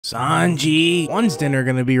Sanji, when's dinner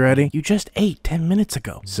gonna be ready? You just ate 10 minutes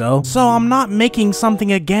ago. So I'm not making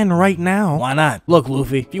something again right now. Why not? Look,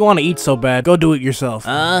 Luffy, if you want to eat so bad, go do it yourself.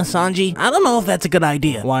 Sanji, I don't know if that's a good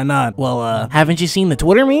idea. Why not? Well, haven't you seen the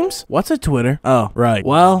Twitter memes? What's a Twitter? Oh, right.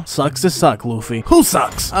 Well, sucks to suck, Luffy. Who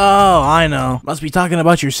sucks? Oh, I know. Must be talking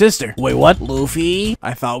about your sister. Wait, what? Luffy?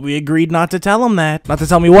 I thought we agreed not to tell him that. Not to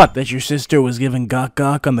tell me what? That your sister was giving Gok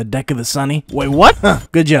Gok on the deck of the Sunny? Wait, what? Huh.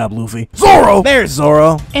 Good job, Luffy. Zoro! There's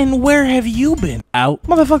Zoro. And where have you been? Out?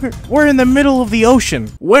 Motherfucker, we're in the middle of the ocean.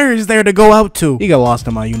 Where is there to go out to? You got lost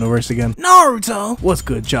in my universe again. Naruto! What's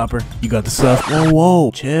good, Chopper? You got the stuff?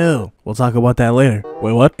 Whoa, chill. We'll talk about that later.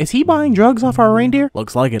 Wait, what? Is he buying drugs off our reindeer?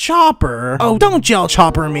 Looks like it. Chopper! Oh, don't yell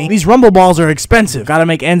Chopper me. These Rumble Balls are expensive. Gotta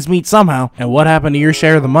make ends meet somehow. And what happened to your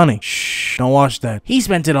share of the money? Shh, don't watch that. He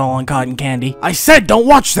spent it all on cotton candy. I said don't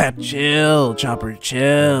watch that! Chill, Chopper,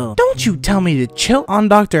 chill. Don't you tell me to chill on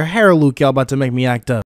Dr. Hair, Luke. Y'all about to make me act up.